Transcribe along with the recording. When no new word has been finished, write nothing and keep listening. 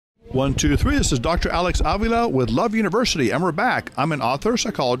One, two, three. This is Dr. Alex Avila with Love University, and we're back. I'm an author,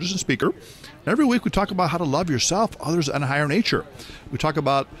 psychologist, and speaker. Every week we talk about how to love yourself, others, and higher nature. We talk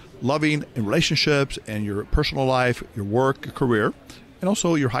about loving in relationships and your personal life, your work, your career, and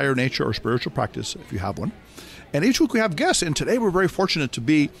also your higher nature or spiritual practice if you have one. And each week we have guests, and today we're very fortunate to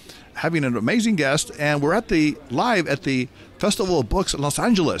be having an amazing guest, and we're live at the Festival of Books in Los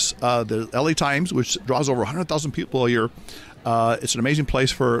Angeles, the LA Times, which draws over 100,000 people a year. It's an amazing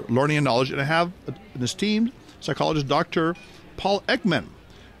place for learning and knowledge. And I have an esteemed psychologist, Dr. Paul Ekman,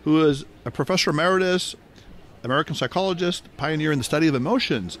 who is a professor emeritus, American psychologist, pioneer in the study of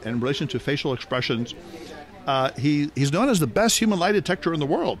emotions in relation to facial expressions. He's known as the best human lie detector in the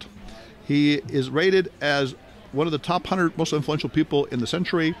world. He is rated as one of the top 100 most influential people in the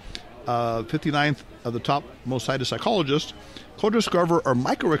century, 59th of the top most cited psychologists, co-discoverer of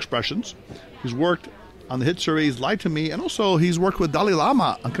microexpressions. He's worked on the hit series Lie to Me, and also he's worked with Dalai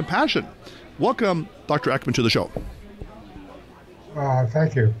Lama on compassion. Welcome, Dr. Ekman, to the show.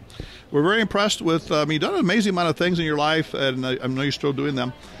 Thank you. We're very impressed with, you've done an amazing amount of things in your life, and I know you're still doing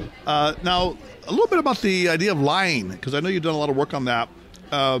them. Now, a little bit about the idea of lying, because I know you've done a lot of work on that.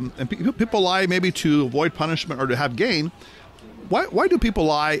 And people lie maybe to avoid punishment or to have gain. Why do people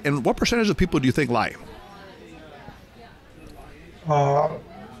lie, and what percentage of people do you think lie?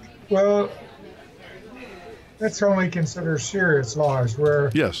 Well, let's only consider serious lies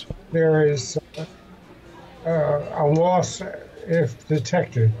where Yes. there is a loss if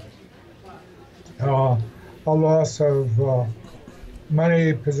detected, a loss of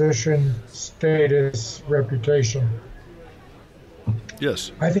money, position, status, reputation.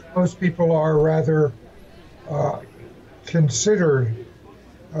 Yes. I think most people are rather considered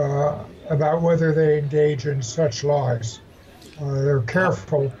about whether they engage in such lies. They're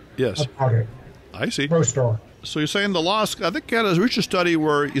careful Yes. about it. I see. Most are. So you're saying the loss, I think you had a research study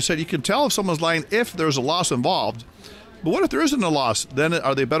where you said you can tell if someone's lying if there's a loss involved. But what if there isn't a loss? Then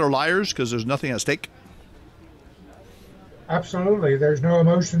are they better liars because there's nothing at stake? Absolutely. There's no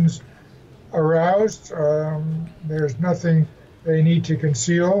emotions aroused. There's nothing they need to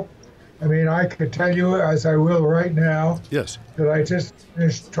conceal. I mean, I could tell you, as I will right now, Yes. that I just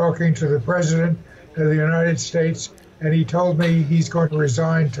finished talking to the President of the United States, and he told me he's going to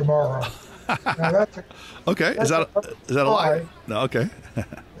resign tomorrow. Now, that's Okay. Is that a lie? No. Okay.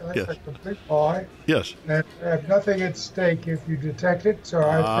 that's Yes. a complete lie, Yes. and you have nothing at stake if you detect it. So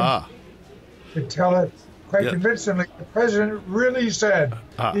I think you could tell it quite Yeah. convincingly. The President really said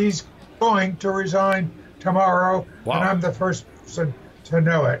Ah. he's going to resign tomorrow, Wow. and I'm the first person to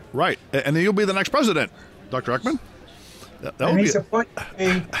know it. Right. And then you'll be the next president, Dr. Ekman. That And would be he's appointed me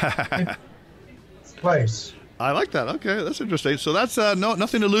in his place. I like that. Okay, that's interesting. So that's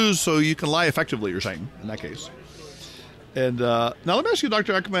nothing to lose, so you can lie effectively, you're saying, in that case. And now let me ask you,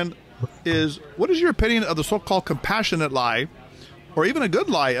 Dr. Ekman, what is your opinion of the so-called compassionate lie, or even a good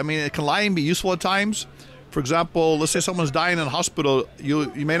lie? I mean, can lying be useful at times? For example, let's say someone's dying in a hospital.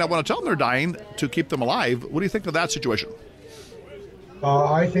 You may not want to tell them they're dying to keep them alive. What do you think of that situation?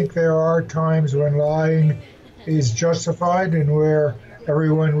 I think there are times when lying is justified and where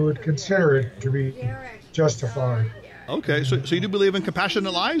everyone would consider it to be justified. Okay, so you do believe in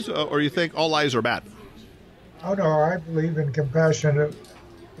compassionate lies, or you think all lies are bad? Oh, no, I believe in compassionate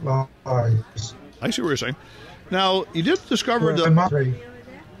lies. I see what you're saying. Now, you did discover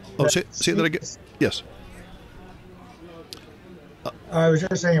Well, say that again. Yes. I was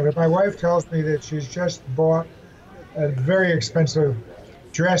just saying, if my wife tells me that she's just bought a very expensive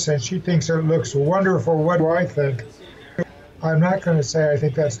dress and she thinks it looks wonderful, what do I think? I'm not going to say I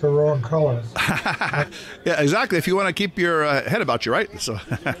think that's the wrong color. Yeah, exactly. If you want to keep your head about you, right? So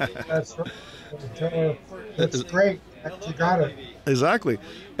That's right. Tell her, that's great. You got it. Exactly.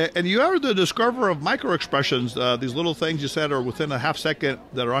 And you are the discoverer of microexpressions, these little things you said are within a half second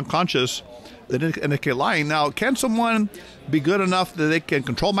that are unconscious that indicate lying. Now, can someone be good enough that they can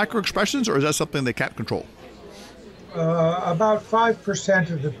control microexpressions, or is that something they can't control? About 5%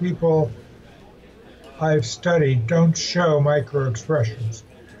 of the people I've studied don't show microexpressions.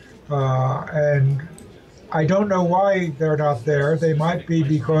 And I don't know why they're not there. They might be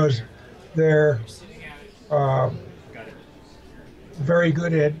because they're very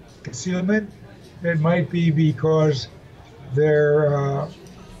good at concealment. It might be because they're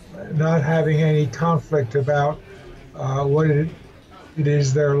not having any conflict about what it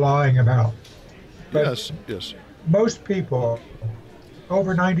is they're lying about. But Yes. most people,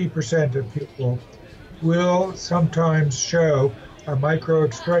 over 90% of people, will sometimes show a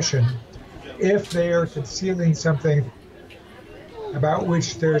microexpression if they are concealing something about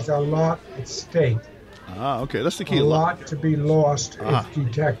which there's a lot at stake. Okay, that's the key. A lot to be lost if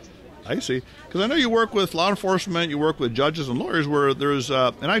detected. I see. Because I know you work with law enforcement, you work with judges and lawyers where there's,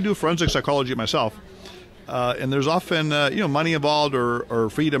 and I do forensic psychology myself, and there's often, money involved or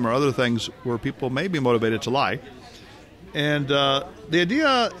freedom or other things where people may be motivated to lie. And the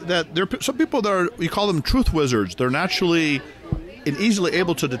idea that there are some people that are, we call them truth wizards. They're naturally and easily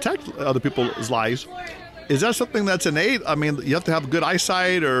able to detect other people's lies. Is that something that's innate? I mean, you have to have good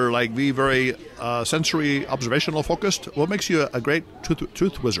eyesight or like be very sensory, observational focused. What makes you a great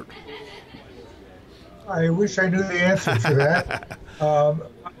truth wizard? I wish I knew the answer to that.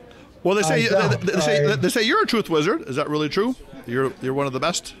 Well, they say you're a truth wizard. Is that really true? You're one of the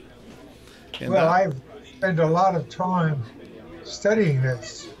best. Well, I've spent a lot of time studying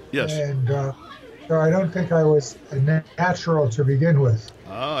this. Yes. And so I don't think I was a natural to begin with.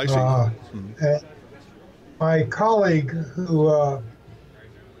 Oh, I see. And my colleague who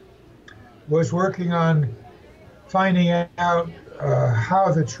was working on finding out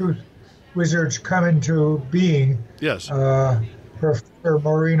how the truth wizards come into being. Yes. Professor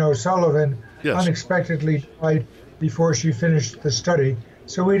Maureen O'Sullivan yes. unexpectedly died before she finished the study,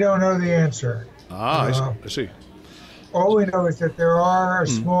 so we don't know the answer. I see. All we know is that there are a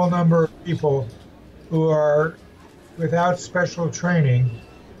small number of people who are, without special training,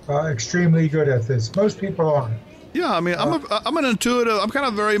 extremely good at this. Most people aren't. Yeah, I mean, I'm an intuitive. I'm kind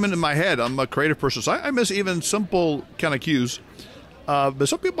of very in my head. I'm a creative person, so I miss even simple kind of cues. But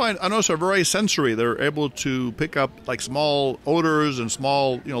some people I notice are very sensory. They're able to pick up like small odors and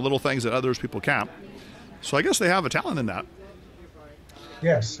small, little things that others people can't. So I guess they have a talent in that.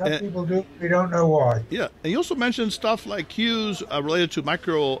 Yes, some people do. We don't know why. Yeah, and you also mentioned stuff like cues related to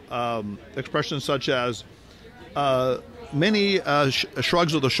micro expressions such as many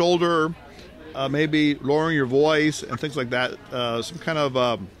shrugs of the shoulder, maybe lowering your voice and things like that. Some kind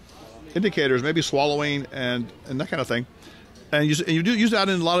of indicators, maybe swallowing and that kind of thing. And you do use that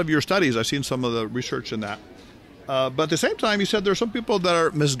in a lot of your studies. I've seen some of the research in that. But at the same time, you said there are some people that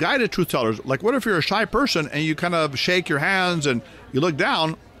are misguided truth tellers. Like, what if you're a shy person and you kind of shake your hands and you look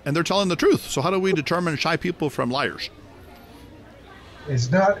down and they're telling the truth? So how do we determine shy people from liars?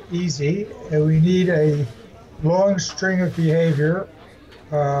 It's not easy, and we need a long string of behavior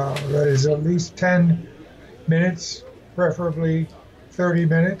that is at least 10 minutes, preferably 30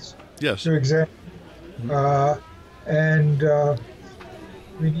 minutes yes. to examine. And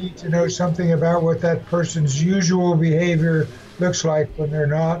we need to know something about what that person's usual behavior looks like when they're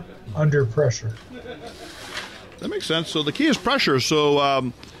not under pressure. That makes sense. So the key is pressure.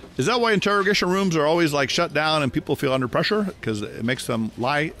 So is that why interrogation rooms are always like shut down and people feel under pressure? Because it makes them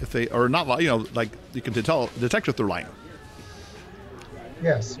lie if they are not lie. Like you can detect if they're lying.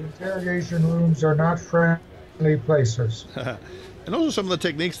 Yes, interrogation rooms are not friendly places. And those are some of the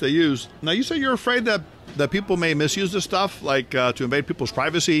techniques they use. Now, you say you're afraid that people may misuse this stuff, like to invade people's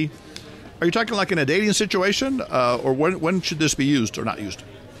privacy. Are you talking like in a dating situation, or when should this be used or not used?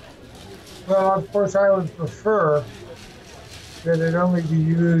 Well, of course, I would prefer that it only be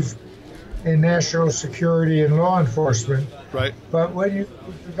used in national security and law enforcement. Right. But when you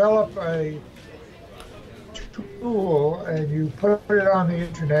develop a tool and you put it on the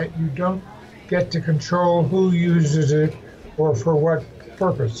internet, you don't get to control who uses it or for what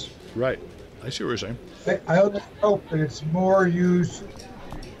purpose. Right. I see what you're saying. I only hope that it's more used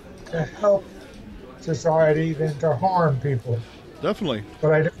to help society than to harm people. Definitely.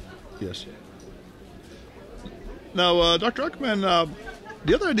 But I don't. Yes. Now, Dr. Ekman,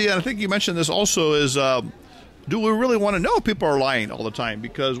 the other idea, and I think you mentioned this also, is do we really want to know if people are lying all the time?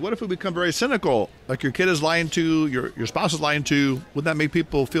 Because what if we become very cynical? Like your kid is lying to, your spouse is lying to, wouldn't that make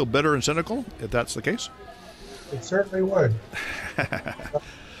people feel bitter and cynical if that's the case? It certainly would.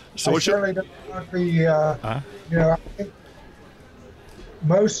 So I certainly don't want to be, I think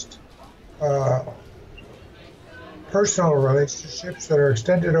most personal relationships that are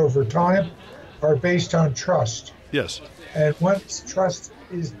extended over time are based on trust. Yes. And once trust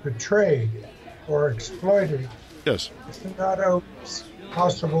is betrayed or exploited, yes, it's not always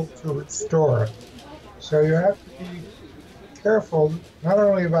possible to restore it. So you have to be careful not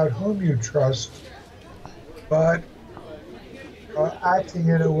only about whom you trust, but acting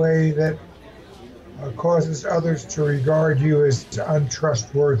in a way that causes others to regard you as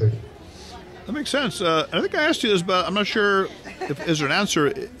untrustworthy. That makes sense. I think I asked you this, but I'm not sure if is there an answer.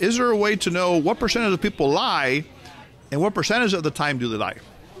 Is there a way to know what percentage of people lie and what percentage of the time do they lie?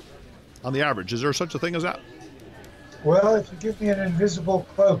 On the average, is there such a thing as that? Well, if you give me an invisible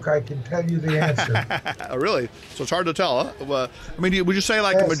cloak, I can tell you the answer. Oh, really? So it's hard to tell, huh? Well, I mean, would you say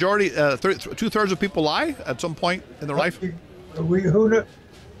like yes. a majority, 2/3 of people lie at some point in their life?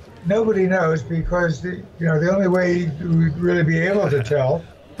 Nobody knows because the only way you would really be able to tell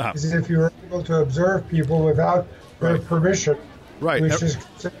is if you're able to observe people without their permission, which is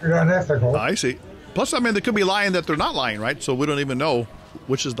considered unethical. I see. Plus, I mean, they could be lying that they're not lying, right? So we don't even know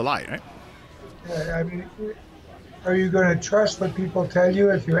which is the lie, right? I mean, are you going to trust what people tell you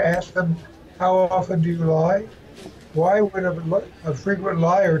if you ask them, how often do you lie? Why would a frequent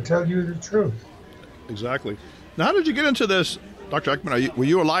liar tell you the truth? Exactly. Now, how did you get into this, Dr. Ekman? Were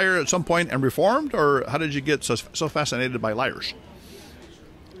you a liar at some point and reformed, or how did you get so fascinated by liars?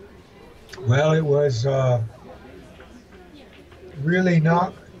 Well, it was really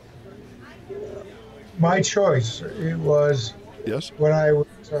not my choice. It was when I was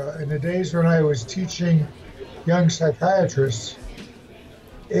in the days when I was teaching young psychiatrists.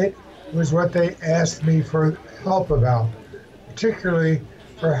 It was what they asked me for help about, particularly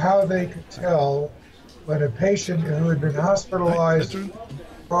for how they could tell when a patient who had been hospitalized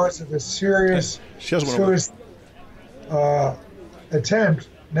because of a serious suicide attempt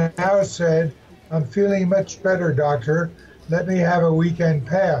now said, "I'm feeling much better, doctor. Let me have a weekend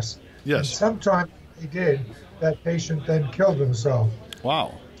pass." Yes. And sometimes they did. That patient then killed himself.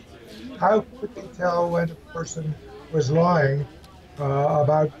 Wow. How could they tell when a person was lying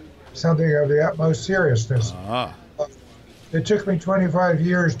about something of the utmost seriousness? It took me 25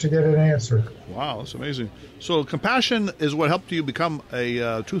 years to get an answer. Wow, that's amazing. So compassion is what helped you become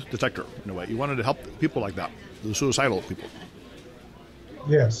a truth detector, in a way. You wanted to help people like that, the suicidal people.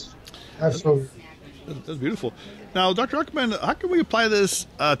 Yes, absolutely. That's beautiful. Now, Dr. Ekman, how can we apply this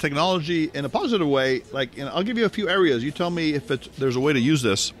technology in a positive way? Like, I'll give you a few areas. You tell me if there's a way to use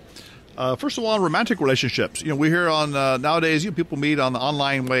this. First of all, romantic relationships. We hear on nowadays, people meet on the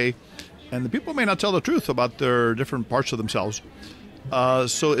online way, and the people may not tell the truth about their different parts of themselves.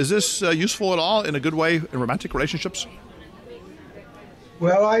 So is this useful at all in a good way in romantic relationships?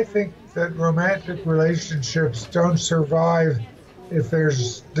 Well, I think that romantic relationships don't survive if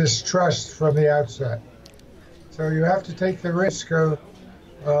there's distrust from the outset. So you have to take the risk of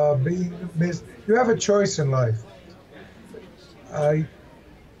being missed. You have a choice in life.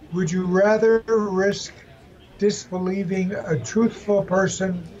 Would you rather risk disbelieving a truthful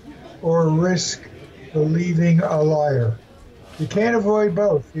person or risk believing a liar? You can't avoid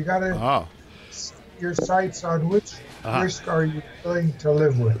both. You got to set your sights on which risk are you willing to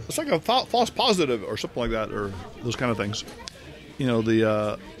live with. It's like a false positive or something like that, or those kind of things.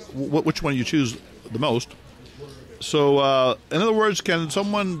 Which one you choose the most. So, in other words, can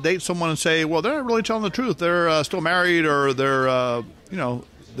someone date someone and say, well, they're not really telling the truth. They're still married, or they're,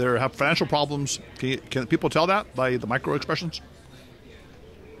 they have financial problems. Can people tell that by the micro-expressions?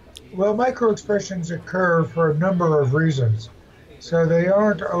 Well, micro-expressions occur for a number of reasons. So they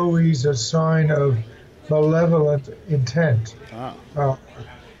aren't always a sign of malevolent intent.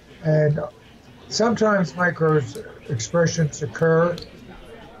 And sometimes micro-expressions occur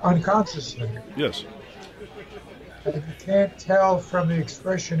unconsciously. Yes. And you can't tell from the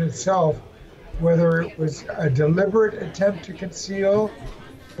expression itself whether it was a deliberate attempt to conceal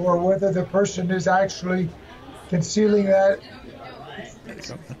or whether the person is actually concealing that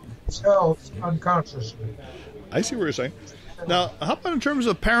themselves unconsciously. I see what you're saying. Now, how about in terms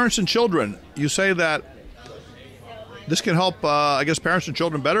of parents and children? You say that this can help, parents and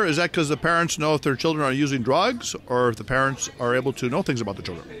children better. Is that because the parents know if their children are using drugs, or if the parents are able to know things about the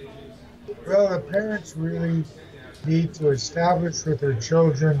children? Well, the parents really need to establish with their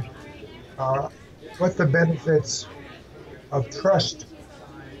children what the benefits of trust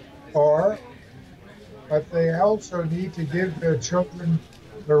are, but they also need to give their children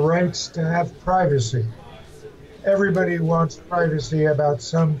the rights to have privacy. Everybody wants privacy about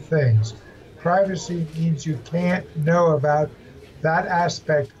some things. Privacy means you can't know about that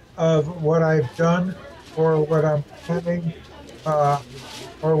aspect of what I've done or what I'm planning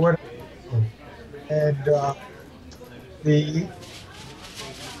or what. And the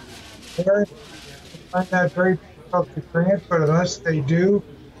parents find that very difficult to grant, but unless they do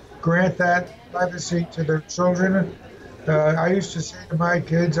grant that privacy to their children, I used to say to my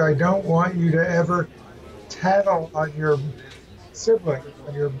kids, I don't want you to ever tattle on your sibling,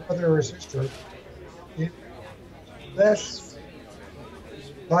 on your brother or sister. That's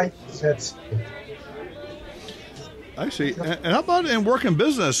life sets. I see. And how about in work and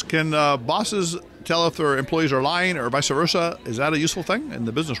business? Can bosses tell if their employees are lying or vice versa? Is that a useful thing in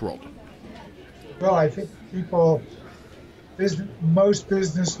the business world? Well, I think most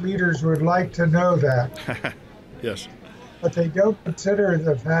business leaders would like to know that. Yes. But they don't consider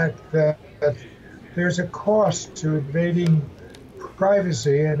the fact that there's a cost to invading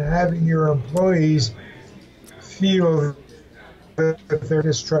privacy and having your employees feel that they're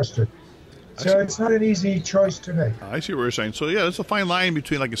distrusted. So it's not an easy choice to make. I see what you're saying. So yeah, it's a fine line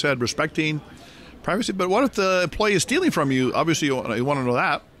between, like I said, respecting privacy. But what if the employee is stealing from you? Obviously, you want to know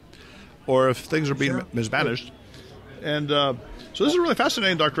that, or if things are being mismanaged. And so this is really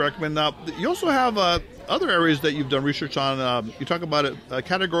fascinating, Dr. Ekman. Now, you also have other areas that you've done research on. You talk about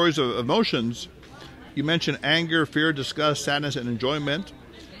categories of emotions. You mentioned anger, fear, disgust, sadness, and enjoyment.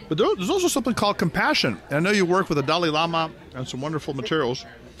 But there's also something called compassion. And I know you work with the Dalai Lama on some wonderful materials.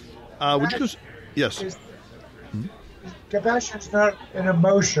 Would you yes. Compassion is not an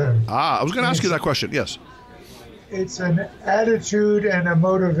emotion. I was going to ask you that question. Yes. It's an attitude and a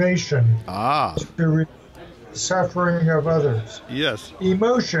motivation to reduce the suffering of others. Yes.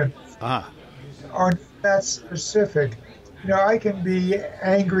 Emotions are not that specific. You know, I can be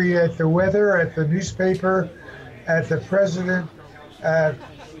angry at the weather, at the newspaper, at the president, at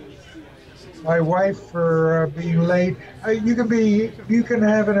my wife for being late. You can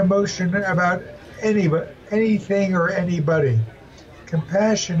have an emotion about anything or anybody.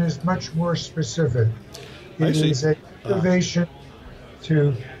 Compassion is much more specific. It is a motivation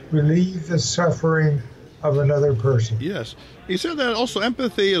to relieve the suffering of another person. Yes. He said that also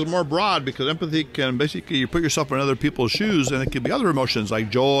empathy is more broad, because empathy can basically, you put yourself in other people's shoes, and it can be other emotions like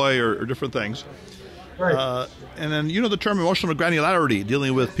joy or different things. Right. And then, you know, the term emotional granularity,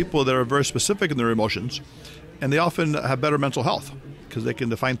 dealing with people that are very specific in their emotions, and they often have better mental health because they can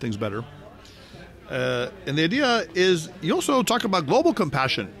define things better. And the idea is, you also talk about global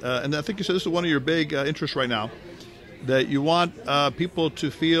compassion, and I think you said this is one of your big interests right now, that you want people to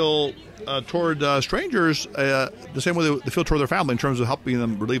feel toward strangers the same way they feel toward their family in terms of helping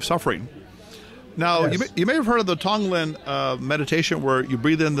them relieve suffering. Now, yes. you may have heard of the Tonglen meditation, where you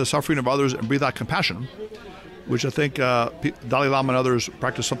breathe in the suffering of others and breathe out compassion, which I think Dalai Lama and others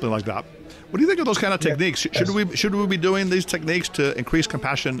practice something like that. What do you think of those kind of techniques? Yes. Should we be doing these techniques to increase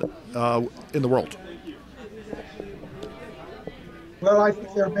compassion in the world? Well, I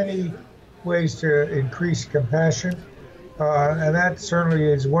think there are many ways to increase compassion, and that certainly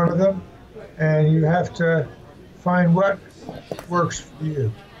is one of them. And you have to find what works for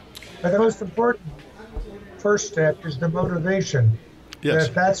you. But the most important first step is the motivation. Yes.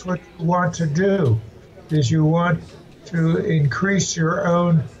 That's what you want to do, is you want to increase your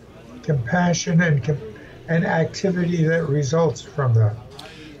own compassion and activity that results from that.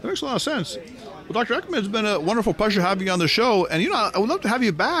 That makes a lot of sense. Well, Dr. Ekman, it's been a wonderful pleasure having you on the show. And, you know, I would love to have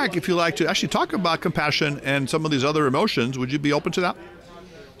you back if you like to actually talk about compassion and some of these other emotions. Would you be open to that?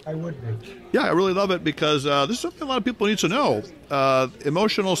 I would be. Yeah, I really love it, because this is something a lot of people need to know.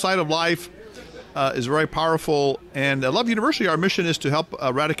 Emotional side of life is very powerful. And at Love University, our mission is to help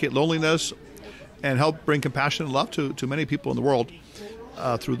eradicate loneliness and help bring compassion and love to many people in the world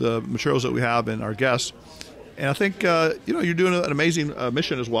through the materials that we have and our guests. And I think, you know, you're doing an amazing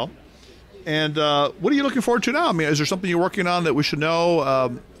mission as well. And what are you looking forward to now? I mean, is there something you're working on that we should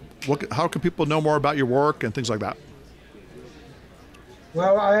know? How can people know more about your work and things like that?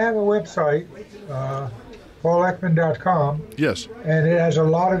 Well, I have a website, paulekman.com. Yes. And it has a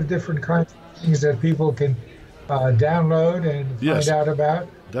lot of different kinds of things that people can download and find out about.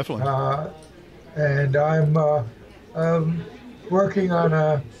 Definitely. And I'm working on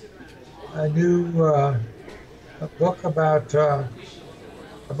a new book about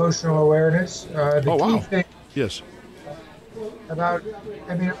emotional awareness. The key thing yes. about,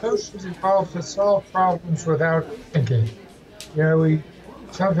 emotions evolve to solve problems without thinking. You know, we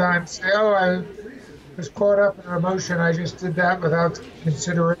sometimes say, oh, I was caught up in an emotion, I just did that without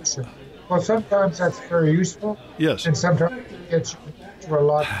consideration. Well, sometimes that's very useful. Yes. And sometimes it gets you to a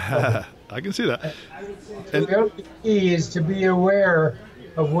lot of trouble. I can see that. And the only key is to be aware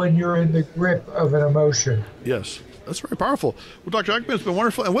of when you're in the grip of an emotion. Yes. That's very powerful. Well, Dr. Ekman, it's been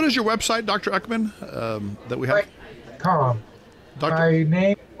wonderful. And what is your website, Dr. Ekman, that we have? .com. My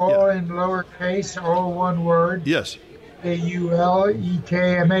name, all in lowercase, all one word. Yes.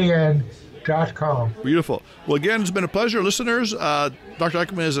 AULEKMAN.com. Beautiful. Well, again, it's been a pleasure. Listeners, Dr.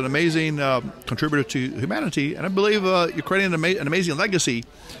 Ekman is an amazing contributor to humanity, and I believe you're creating an amazing legacy,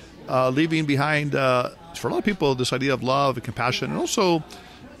 leaving behind, for a lot of people, this idea of love and compassion, and also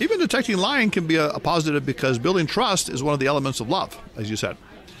even detecting lying can be a positive, because building trust is one of the elements of love, as you said.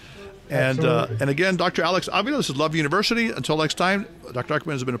 And again, Dr. Alex Avila, this is Love University. Until next time, Dr.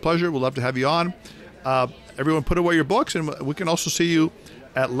 Ekman, has been a pleasure. We'd love to have you on. Everyone put away your books, and we can also see you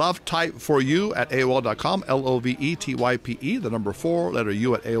at lovetype4u at AOL.com, LOVETYPE, the number 4, letter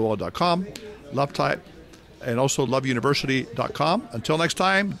U at AOL.com, lovetype, and also loveuniversity.com. Until next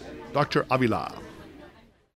time, Dr. Avila.